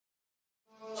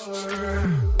An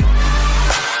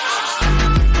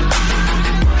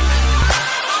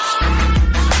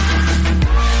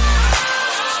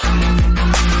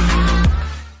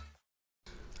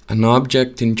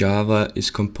object in Java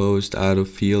is composed out of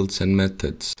fields and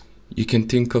methods. You can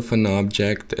think of an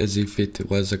object as if it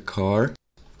was a car.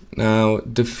 Now,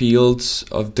 the fields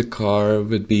of the car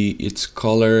would be its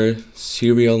color,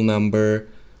 serial number,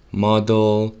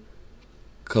 model,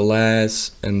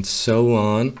 class, and so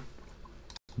on.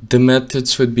 The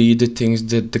methods would be the things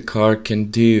that the car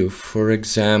can do. For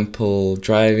example,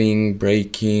 driving,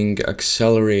 braking,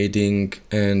 accelerating,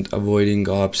 and avoiding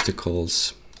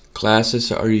obstacles.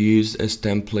 Classes are used as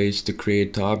templates to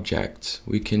create objects.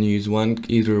 We can use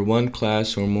either one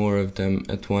class or more of them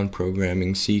at one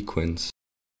programming sequence.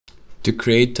 To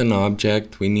create an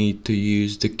object, we need to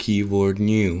use the keyword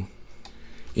new.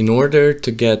 In order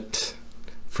to get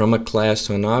from a class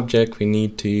to an object, we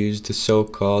need to use the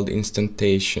so-called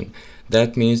instantiation.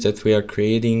 That means that we are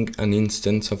creating an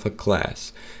instance of a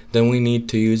class. Then we need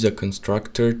to use a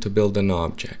constructor to build an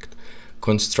object.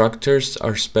 Constructors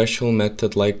are special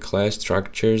method-like class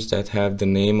structures that have the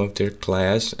name of their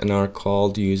class and are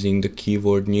called using the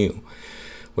keyword new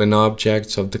when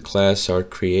objects of the class are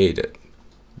created.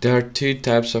 There are two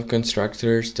types of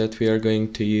constructors that we are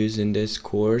going to use in this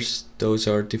course. Those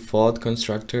are default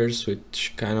constructors,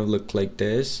 which kind of look like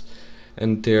this,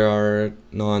 and there are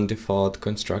non-default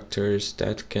constructors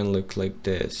that can look like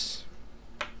this.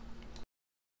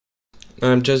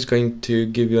 I'm just going to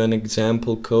give you an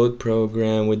example code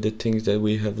program with the things that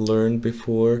we have learned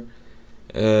before.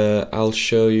 I'll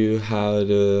show you how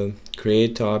to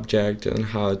create objects and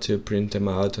how to print them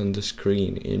out on the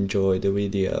screen. Enjoy the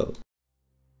video.